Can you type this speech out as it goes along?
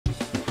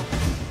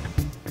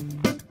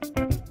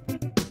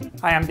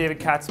Hi, I'm David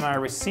Katzmeyer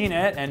with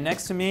CNET, and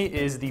next to me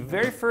is the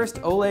very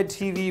first OLED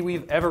TV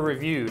we've ever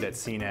reviewed at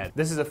CNET.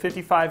 This is a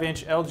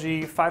 55-inch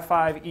LG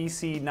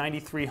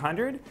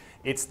 55EC9300.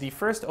 It's the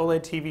first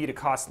OLED TV to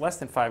cost less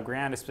than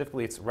 $5,000.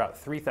 Specifically, it's about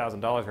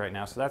 $3,000 right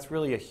now, so that's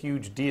really a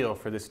huge deal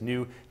for this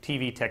new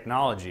TV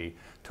technology.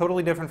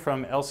 Totally different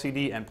from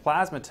LCD and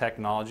plasma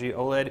technology,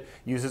 OLED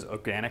uses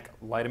organic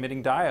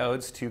light-emitting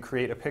diodes to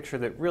create a picture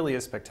that really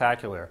is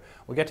spectacular.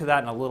 We'll get to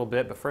that in a little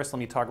bit, but first let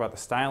me talk about the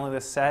styling of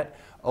this set.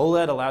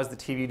 OLED allows the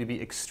TV to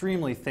be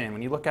extremely thin.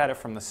 When you look at it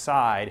from the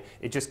side,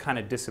 it just kind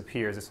of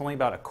disappears. It's only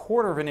about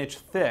 1/4 of an inch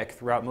thick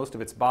throughout most of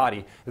its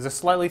body. There's a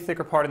slightly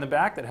thicker part in the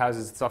back that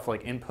houses stuff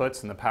like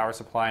inputs and the power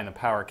supply and the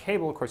power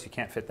cable. Of course, you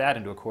can't fit that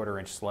into a 1/4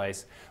 inch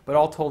slice, but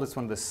all told, it's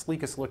one of the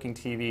sleekest looking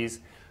TVs.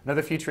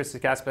 Another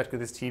futuristic aspect of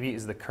this TV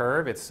is the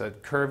curve. It's a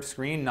curved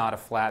screen, not a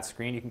flat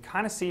screen. You can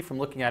kind of see from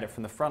looking at it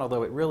from the front,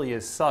 although it really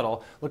is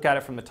subtle. Look at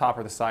it from the top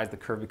or the sides, the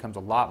curve becomes a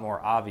lot more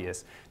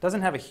obvious. It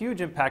doesn't have a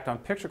huge impact on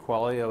picture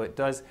quality, though it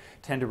does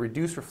tend to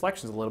reduce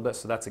reflections a little bit,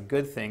 so that's a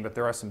good thing, but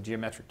there are some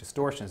geometric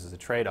distortions as a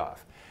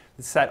trade-off.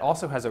 The set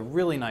also has a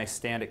really nice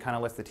stand. It kind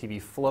of lets the TV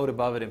float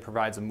above it and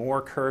provides a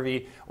more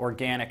curvy,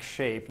 organic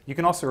shape. You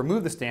can also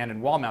remove the stand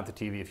and wall mount the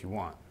TV if you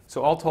want.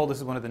 So all told, this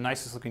is one of the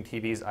nicest looking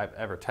TVs I've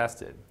ever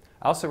tested.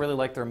 I also really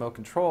like the remote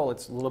control.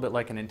 It's a little bit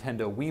like a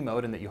Nintendo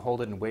Wiimote in that you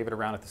hold it and wave it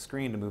around at the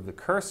screen to move the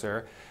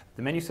cursor.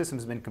 The menu system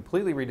has been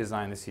completely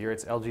redesigned this year.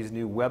 It's LG's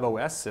new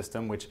WebOS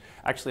system, which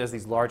actually has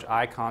these large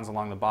icons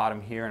along the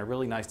bottom here and a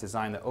really nice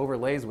design that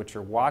overlays what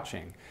you're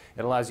watching.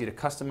 It allows you to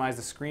customize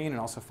the screen and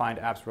also find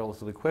apps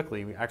relatively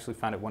quickly. We actually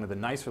found it one of the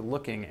nicer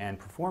looking and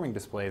performing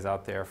displays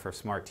out there for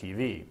smart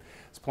TV.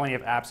 There's plenty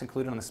of apps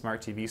included on the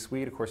smart TV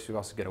suite. Of course, you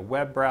also get a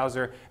web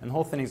browser, and the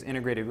whole thing is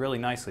integrated really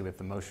nicely with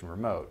the motion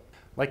remote.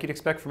 Like you'd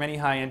expect from any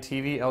high-end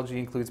TV, LG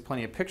includes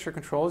plenty of picture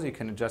controls. You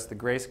can adjust the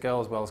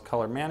grayscale as well as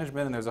color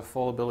management, and there's a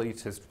full ability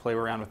to play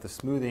around with the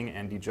smoothing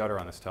and de-judder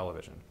on this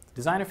television.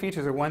 Designer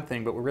features are one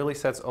thing, but what really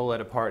sets OLED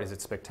apart is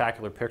its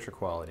spectacular picture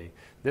quality.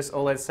 This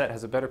OLED set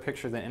has a better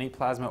picture than any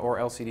plasma or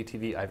LCD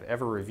TV I've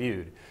ever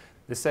reviewed.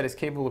 This set is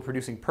capable of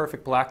producing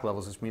perfect black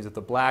levels, which means that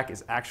the black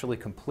is actually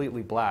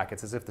completely black.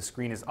 It's as if the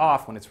screen is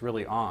off when it's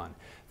really on.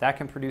 That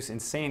can produce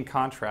insane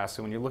contrast,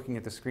 so when you're looking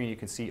at the screen you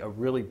can see a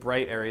really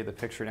bright area of the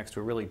picture next to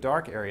a really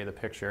dark area of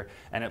the picture,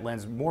 and it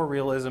lends more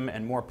realism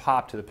and more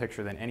pop to the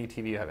picture than any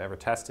TV I've ever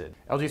tested.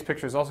 LG's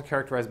picture is also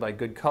characterized by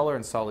good color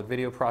and solid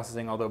video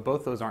processing, although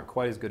both those aren't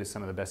quite as good as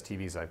some of the best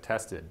TVs I've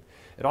tested.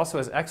 It also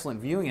has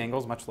excellent viewing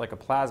angles, much like a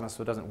plasma,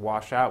 so it doesn't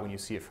wash out when you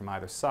see it from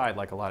either side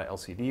like a lot of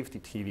LCD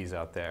TVs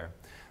out there.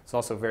 It's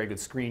also very good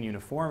screen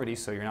uniformity,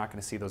 so you're not going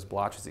to see those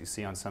blotches that you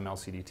see on some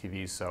LCD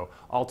TVs. So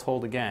all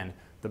told, again,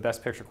 the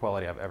best picture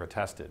quality I've ever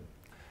tested.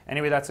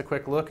 Anyway, that's a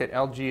quick look at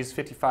LG's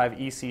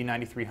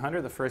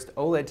 55EC9300, the first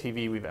OLED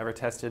TV we've ever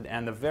tested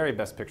and the very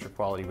best picture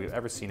quality we've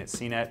ever seen at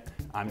CNET.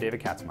 I'm David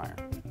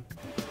Katzmeyer.